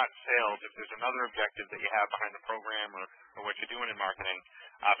it's not sales, if there's another objective that you have behind the program or what you're doing in marketing,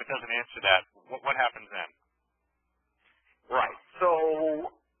 if it doesn't answer that, what happens then? Right. So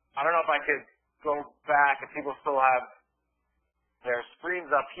I don't know if I could go back if people still have their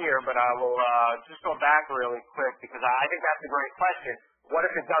screens up here, but I will just go back really quick because I think that's a great question. What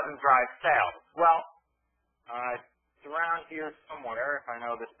if it doesn't drive sales? Well, It's around here somewhere, if I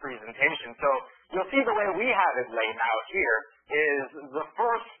know this presentation. So you'll see the way we have it laid out here is the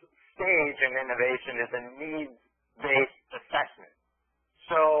first stage in innovation is a needs-based assessment.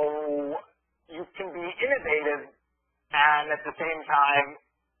 So you can be innovative and at the same time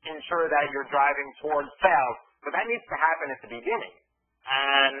ensure that you're driving towards sales, but that needs to happen at the beginning.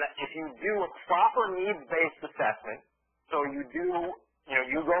 And if you do a proper needs-based assessment, so you go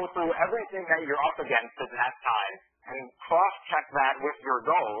through everything that you're up against at that time and cross-check that with your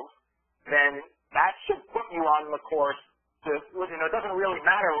goals, then that should put you on the course to, it doesn't really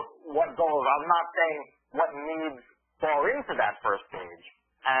matter what goals. I'm not saying what needs fall into that first stage.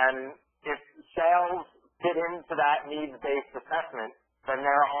 And if sales fit into that needs-based assessment, then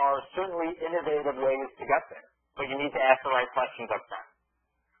there are certainly innovative ways to get there. But you need to ask the right questions up front.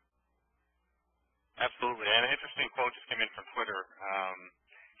 Absolutely. And an interesting quote just came in from Twitter.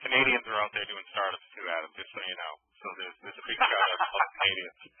 Canadians are out there doing startups too, Adam, just so you know. So there's a big shout out to all the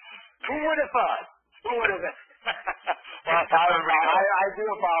Canadians. Who would have thought? Who would have I do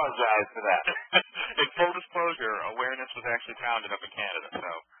apologize for that. In full disclosure, Awareness was actually founded up in Canada, so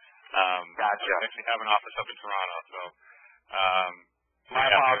gotcha. We actually have an office up in Toronto, so my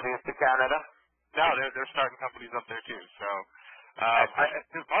apologies to Canada. No, they're starting companies up there too. So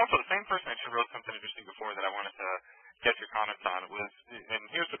also the same person actually wrote something interesting before that I wanted to get your comments on. It was, and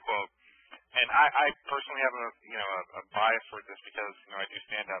here's the quote. And I personally have a bias towards this because I do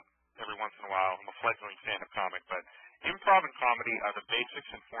stand up every once in a while. I'm a fledgling stand-up comic, but improv and comedy are the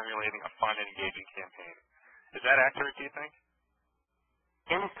basics in formulating a fun and engaging campaign. Is that accurate, do you think?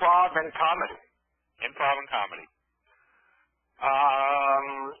 Improv and comedy. Improv and comedy. Are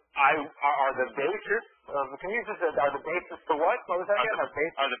the basis of, can you just say, are the basis for what? What was that again?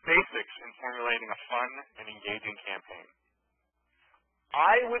 Are the basics in formulating a fun and engaging campaign?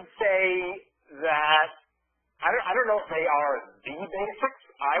 I would say that, I don't know if they are the basics.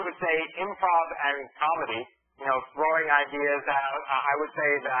 I would say improv and comedy, throwing ideas out, I would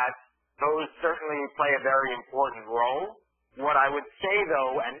say that those certainly play a very important role. What I would say,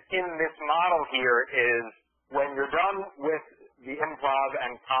 though, and in this model here is when you're done with the improv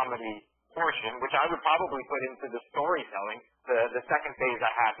and comedy portion, which I would probably put into the storytelling, the second phase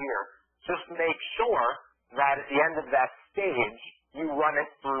I have here, just make sure that at the end of that stage, you run it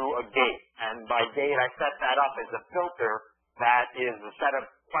through a gate. And by gate, I set that up as a filter that is a set of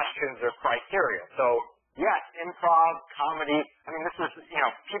questions or criteria. So, yes, improv, comedy, this is,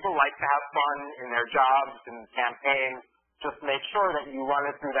 people like to have fun in their jobs and campaigns. Just make sure that you run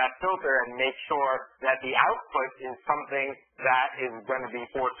it through that filter and make sure that the output is something that is going to be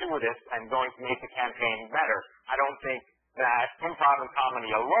fortuitous and going to make the campaign better. I don't think that improv and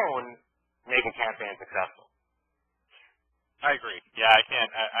comedy alone make a campaign successful. I agree. Yeah, I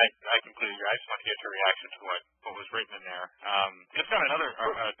can't. I completely agree. I just want to get your reaction to what was written in there. Just got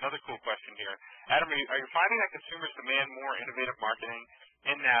another cool question here. Adam, are you finding that consumers demand more innovative marketing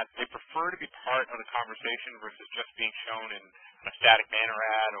in that they prefer to be part of the conversation versus just being shown in a static banner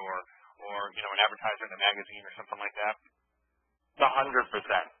ad or an advertiser in a magazine or something like that? 100%.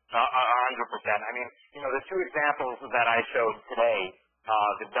 100%. The two examples that I showed today,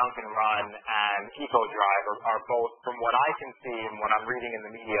 the Dunkin' Run and Eco Drive are both, from what I can see and what I'm reading in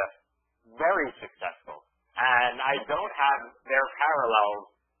the media, very successful. And I don't have their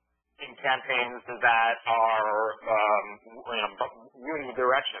parallels in campaigns that are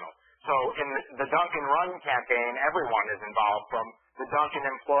unidirectional. So in the Dunkin' Run campaign, everyone is involved, from the Dunkin'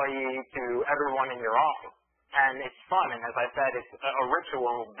 employee to everyone in your office. And it's fun, and as I said, it's a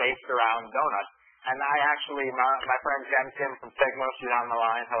ritual based around donuts. And I actually, my friend Jen Kim from Sigma, she's on the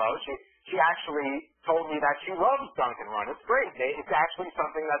line, hello, she actually told me that she loves Dunkin' Run. It's great. It's actually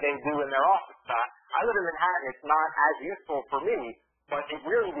something that they do in their office. I live in Manhattan. It's not as useful for me, but it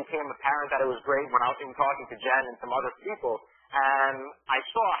really became apparent that it was great when I was talking to Jen and some other people, and I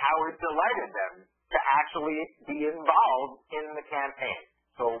saw how it delighted them to actually be involved in the campaign.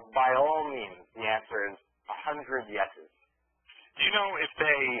 So by all means, the answer is 100 yeses. Do you know if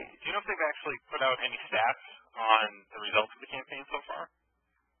they've actually put out any stats on the results of the campaign so far?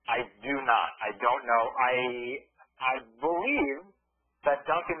 I do not. I don't know. I believe that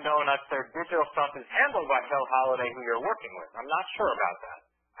Dunkin' Donuts, their digital stuff is handled by Phil Holiday, who you're working with. I'm not sure about that.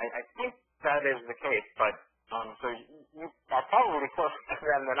 I think that is the case, but so you are probably closer to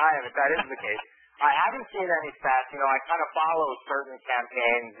them than I am if that is the case. I haven't seen any stats. I kind of follow certain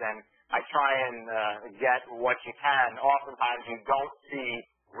campaigns and I try and get what you can. Oftentimes you don't see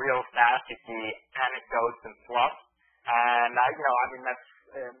real stats. You see anecdotes and fluff. And that's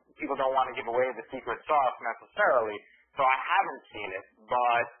people don't want to give away the secret sauce necessarily. So I haven't seen it,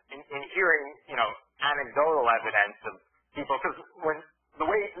 but in hearing, anecdotal evidence of people, because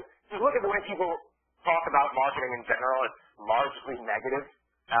you look at the way people talk about marketing in general, it's largely negative.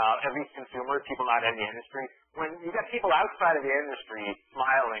 At least consumers, people not in the industry. When you get people outside of the industry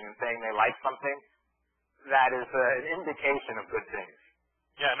smiling and saying they like something, that is an indication of good things.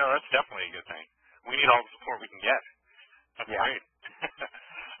 Yeah, no, that's definitely a good thing. We need all the support we can get. That's great.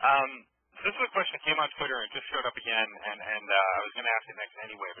 This is a question that came on Twitter and just showed up again, and I was going to ask it next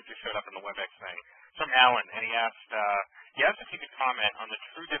anyway, but just showed up in the WebEx thing. From Alan, and he asked if you could comment on the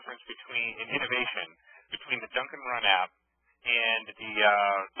true difference in innovation between the Dunkin' Run app and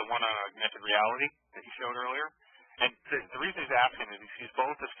the one on augmented reality that you showed earlier. And the reason he's asking is he sees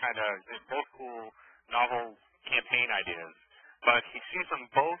both as they're both cool, novel campaign ideas, but he sees them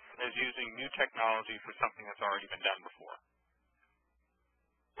both as using new technology for something that's already been done before.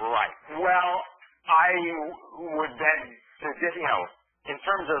 Right. Well, I would then, in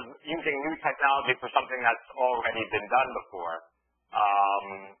terms of using new technology for something that's already been done before,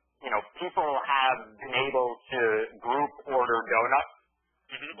 people have been able to group order donuts,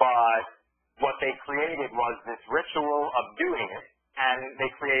 but what they created was this ritual of doing it, and they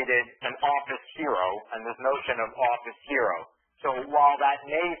created an office hero, and this notion of office hero. So while that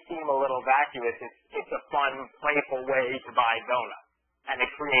may seem a little vacuous, it's a fun, playful way to buy donuts. And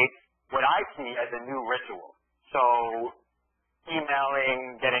it creates what I see as a new ritual. So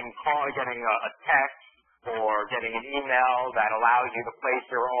emailing, getting a text, or getting an email that allows you to place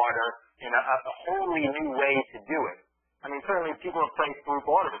your order in a wholly new way to do it. I mean, certainly people have placed group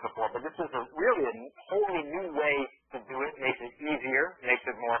orders before, but this is really a wholly new way to do it. Makes it easier, makes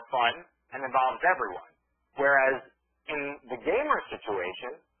it more fun, and involves everyone. Whereas in the gamer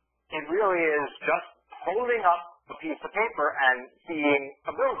situation, it really is just holding up a piece of paper and seeing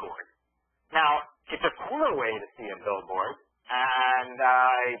a billboard. Now, it's a cooler way to see a billboard, and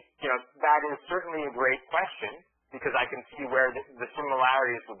that is certainly a great question because I can see where the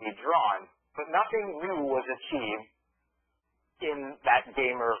similarities would be drawn. But nothing new was achieved in that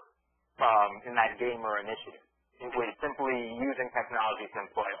gamer initiative. It was simply using technology to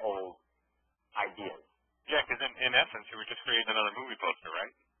employ old ideas. Yeah, because in essence, you were just creating another movie poster,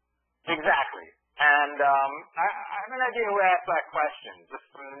 right? Exactly. And I have an idea who asked that question. Just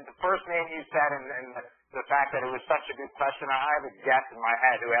from the first name you said and the fact that it was such a good question, I have a guess in my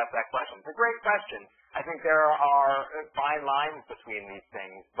head who asked that question. It's a great question. I think there are fine lines between these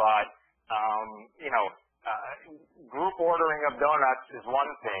things, but group ordering of donuts is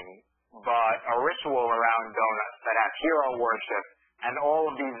one thing, but a ritual around donuts that have hero worship and all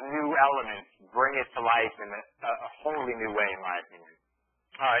of these new elements bring it to life in a wholly new way, in my opinion.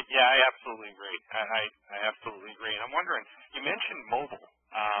 Yeah, I absolutely agree. I absolutely agree. And I'm wondering, you mentioned mobile,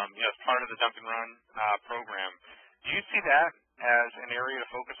 as part of the Dunkin' Run program. Do you see that as an area to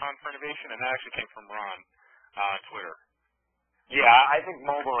focus on for innovation? And that actually came from Ron on Twitter. Yeah, I think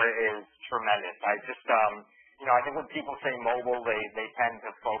mobile is tremendous. I think when people say mobile, they tend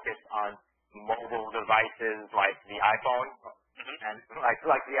to focus on mobile devices like the iPhone, and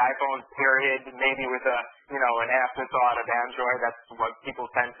like the iPhone period, maybe with an afterthought of Android. That's what people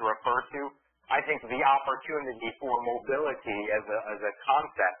tend to refer to. I think the opportunity for mobility as a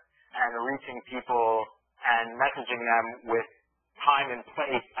concept and reaching people and messaging them with time and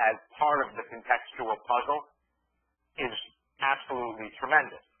place as part of the contextual puzzle is absolutely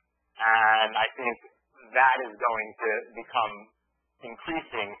tremendous. And I think that is going to become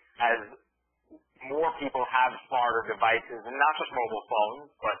increasing as more people have smarter devices, and not just mobile phones,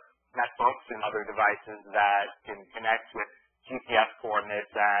 but netbooks and other devices that can connect with GPS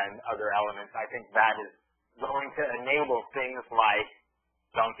coordinates and other elements. I think that is going to enable things like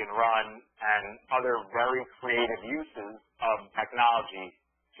Dunkin' Run and other very creative uses of technology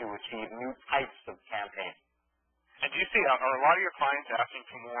to achieve new types of campaigns. And do you see, are a lot of your clients asking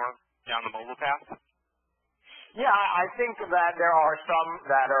for more down the mobile path? Yeah, I think that there are some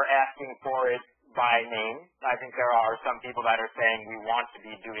that are asking for it by name. I think there are some people that are saying we want to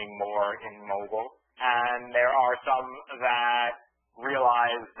be doing more in mobile. And there are some that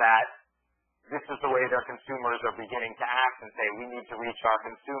realize that this is the way their consumers are beginning to act and say we need to reach our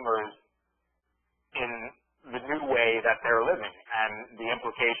consumers in the new way that they're living. And the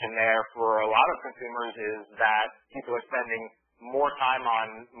implication there for a lot of consumers is that people are spending more time on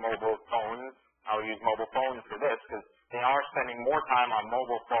mobile phones. I'll use mobile phones for this because they are spending more time on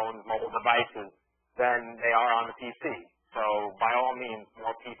mobile phones, mobile devices, than they are on the PC. So by all means,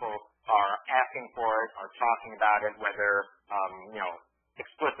 more people are asking for it, are talking about it, whether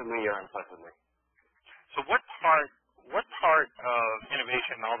explicitly or implicitly. So what part of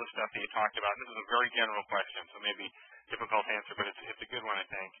innovation and all the stuff that you talked about, and this is a very general question, so maybe difficult answer, but it's a good one, I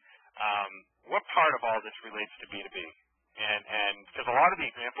think. What part of all this relates to B2B? And because a lot of the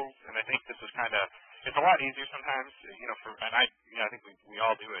examples, and I think this is kind of, it's a lot easier sometimes, I think we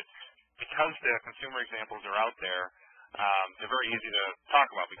all do it, because the consumer examples are out there. They're very easy to talk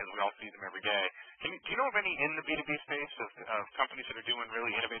about because we all see them every day. Do you know of any in the B2B space of companies that are doing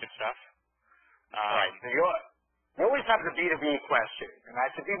really innovative stuff? Right. So you always have the B2B question, and I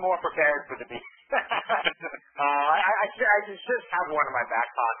should be more prepared for the B. I should have one in my back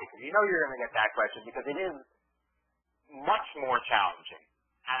pocket because you know you're going to get that question because it is much more challenging.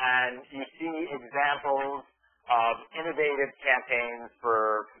 And you see examples of innovative campaigns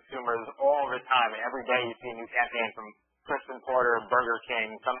for consumers all the time. And every day you see a new campaign from Kristen Porter, Burger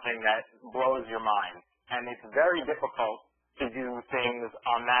King, something that blows your mind. And it's very difficult to do things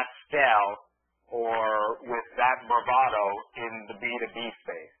on that scale or with that bravado in the B2B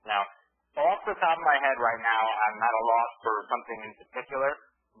space. Now, off the top of my head right now, I'm at a loss for something in particular,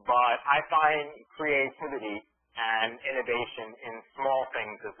 but I find creativity and innovation in small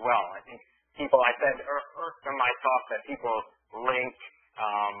things as well. I think I said in my talk that people link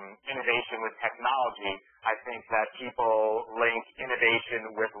innovation with technology. I think that people link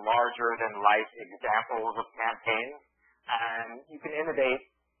innovation with larger-than-life examples of campaigns, and you can innovate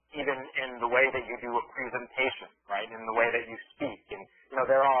even in the way that you do a presentation, right, in the way that you speak. And,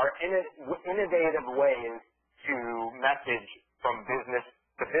 there are innovative ways to message from business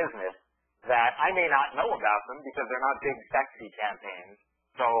to business that I may not know about them because they're not big, sexy campaigns.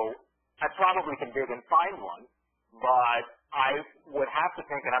 So I probably can dig and find one, but I would have to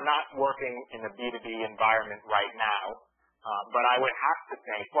think, and I'm not working in a B2B environment right now, but I would have to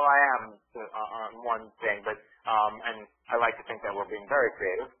think, well, I am on one thing, but and I like to think that we're being very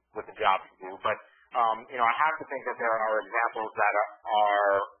creative with the jobs we do, but I have to think that there are examples that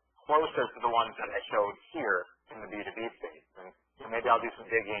are closer to the ones that I showed here in the B2B space. And maybe I'll do some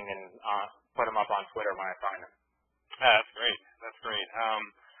digging and put them up on Twitter when I find them. Yeah, that's great. That's great.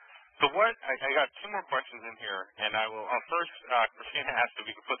 So I got two more questions in here, and I'll first, Christina asked if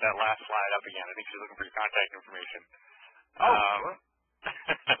we could put that last slide up again. I think she's looking for your contact information.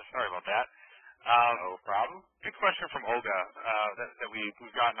 Sorry about that. No problem. Good question from Olga that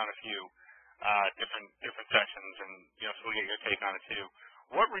we've gotten on a few different sections, and so we'll get your take on it too.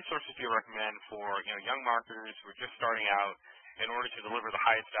 What resources do you recommend for young marketers who are just starting out in order to deliver the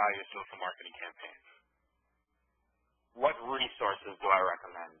highest value social marketing campaigns? What resources do I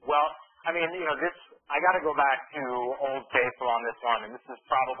recommend? Well, I mean, I got to go back to Old Faithful on this one, and this is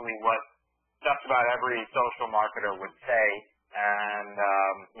probably what just about every social marketer would say. And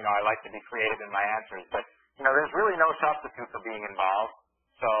I like to be creative in my answers, but there's really no substitute for being involved.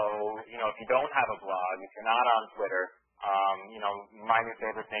 So if you don't have a blog, if you're not on Twitter, my new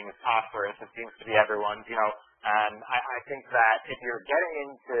favorite thing is phosphorus. It seems to be everyone's. And I think that if you're getting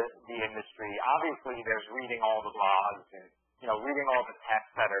into the industry, obviously there's reading all the blogs and reading all the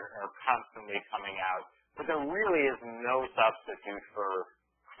texts that are constantly coming out. But there really is no substitute for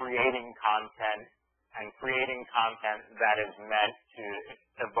creating content and creating content that is meant to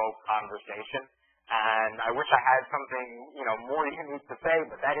evoke conversation. And I wish I had something, more unique to say,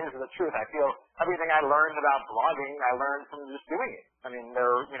 but that is the truth. I feel everything I learned about blogging, I learned from just doing it. I mean,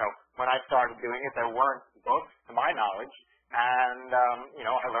 when I started doing it, there weren't books, to my knowledge, and,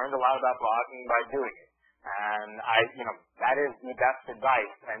 I learned a lot about blogging by doing it. And that is the best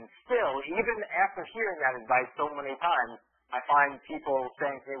advice. And still, even after hearing that advice so many times, I find people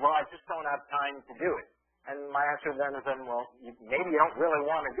saying to me, well, I just don't have time to do it. And my answer then is, well, maybe you don't really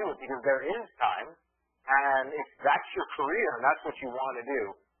want to do it because there is time. And if that's your career and that's what you want to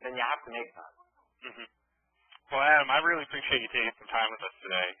do, then you have to make time. Mm-hmm. Well, Adam, I really appreciate you taking some time with us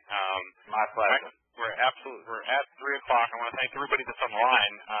today. My pleasure. We're at 3 o'clock. I want to thank everybody that's on the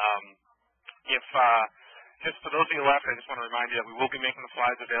line. Just for those of you left, I just want to remind you that we will be making the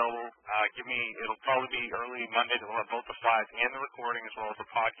slides available. It'll probably be early Monday that we'll have both the slides and the recording as well as the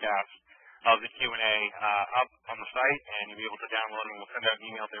podcast of the Q&A up on the site, and you'll be able to download them. We'll send out an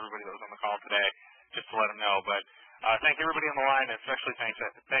email to everybody that was on the call today just to let them know. But thank everybody on the line, and especially thanks,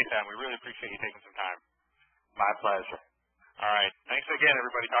 Adam. We really appreciate you taking some time. My pleasure. All right. Thanks again,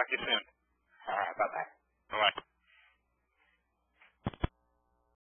 everybody. Talk to you soon. All right. Bye-bye. Bye-bye.